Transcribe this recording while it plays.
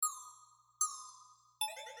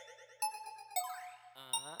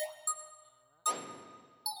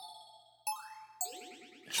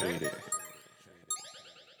Traded.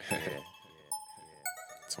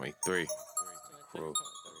 23. Crew.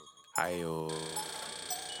 Hi-yo.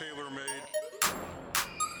 Tailor made.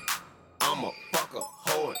 I'm a fucker,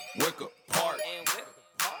 hoe in Wicker Park.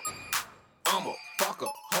 I'm a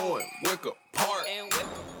fucker, hoe in Wicker Park.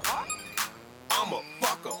 I'm a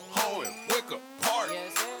fucker, hoe in Wicker Park.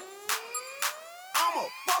 I'm a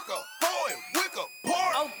fucker, hoe in Wicker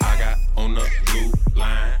Park. I got on the blue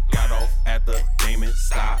line, got off at the Damon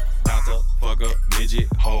stop. About to fuck a midget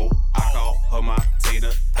hoe. I call her my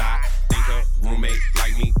tater thigh. Think her roommate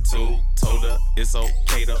like me too. Told her it's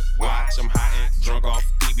okay to watch. I'm high and drunk off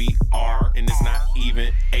PBR, and it's not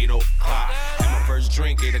even 8 o'clock. Had my first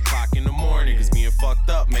drink 8 o'clock in the morning, cause being fucked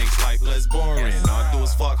up makes life less boring. All I do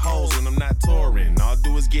is fuck hoes when I'm not touring. All I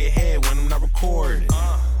do is get head when I'm not recording.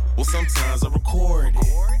 Well, sometimes I record it,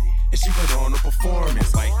 and she put on a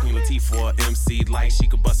performance like Queen Latifah or MC. Like she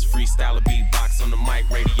could bust a freestyle or beatbox on the mic.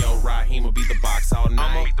 Radio Raheem will beat the box all night.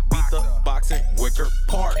 I'ma beat the box in Wicker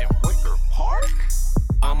Park.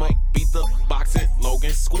 I'ma beat the box in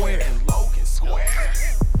Logan Square.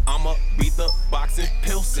 I'ma beat the box in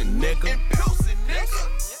Pilsen, nigga.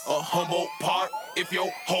 A Humboldt Park if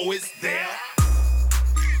your hoe is there.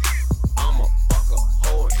 I'ma fuck a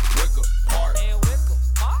hoe in Wicker Park.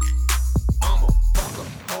 I'ma fuck a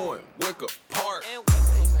hoe in Wicker Park.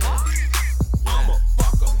 I'ma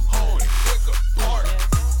fuck a hoe in Wicker Park.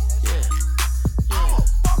 I'ma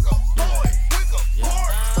fuck a hoe in Wicker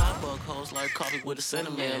Park. Starbucks hoes like coffee with a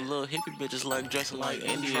cinnamon. Little hippie bitches like dressing like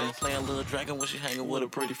Indians. Playing Little Dragon when she hanging with her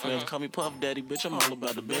pretty friends. Call me Puff Daddy, bitch, I'm all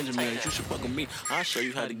about the Benjamins. You should fuck with me, I'll show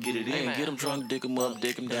you how to get it in. Get them drunk, dick them up,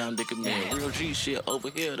 dick them down, dick them in. Real G shit over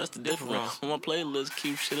here, that's the difference. On my playlist,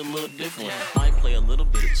 keep shit a little different. Might play a little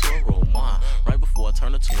bit of Toro Ma right before I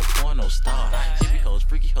turn into a porno star. Hippie hoes,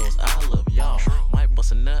 freaky hoes, I love y'all. Might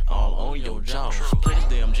bust a nut all on your jaw. Play this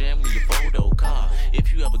damn jam with your photo car.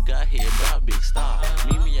 If you ever got hit by a big star,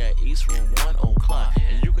 meet me at East Room 1 o'clock,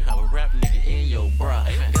 and you can have a rap nigga in your bra.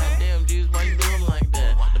 Goddamn Gzus, why you doing like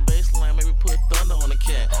that? The bassline made me put thunder on the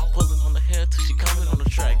cat. Pulling on the hair till she coming on the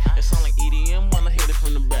track. It sound like EDM when I hit it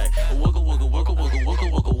from the back. Wiggle, wiggle, wiggle, wiggle,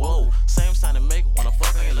 wiggle, wiggle, whoa. Same sign to make wanna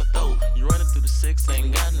fuck her in the throat. You running through the 6,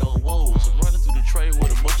 ain't got no woes. I'm running through the tray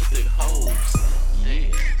with a bunch of thick hoes.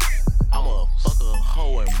 Yeah, I'ma fuck a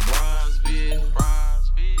hoe in Bronzeville.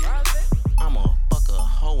 I'ma fuck a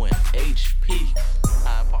hoe in HP.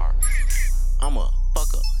 High Park. I'ma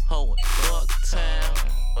fuck a hoe in Bucktown.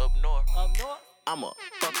 Up north. I'ma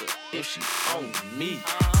fuck her if she own me.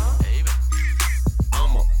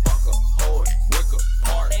 I'ma fuck a hoe in Wicker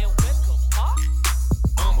Park.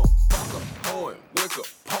 I'ma fuck a hoe in Wicker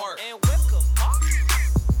Park. I'ma fuck a hoe in Wicker Park.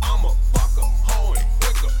 I'ma fuck a hoe in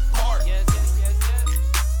Wicker Park.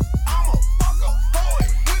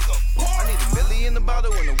 I need a million in the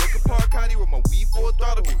bottle in a Wicker Park County with my weed for a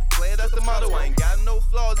throttle. Play it as the motto. I ain't got no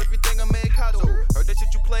flaws, everything I made cotto. Heard that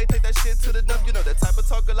shit you play, take that shit to the dump. You know that type of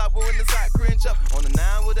talk a lot, we're in the side cringe up. On the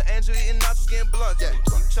 9 with the angel eating nachos, getting blunt. Yeah,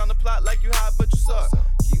 keep tryna plot like you hot, but you suck.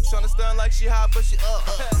 Keep tryna stun like she hot, but she up.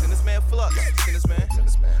 Send this man flux, send this man.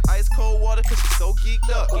 Ice cold water, cause she so geeked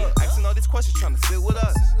up. Asking all these questions, tryna sit with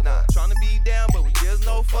us. Nah, tryna be down, but we gives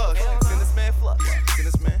no fucks. Send this man flux, send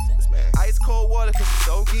this man. Ice cold water, cause she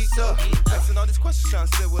so geeked up. Asking all these questions,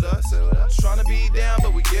 tryna sit with us. Tryna be down,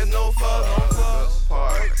 but we give no fucks.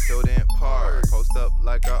 Park, still didn't park. Post up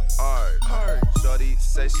like a art. Shorty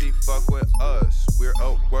say she fuck with us. We're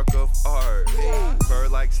a work of art.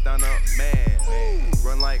 Bird like stunner man.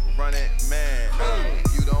 Run like running man.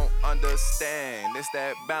 You don't understand. It's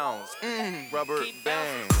that bounce. Rubber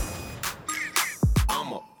band.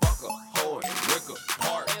 I'ma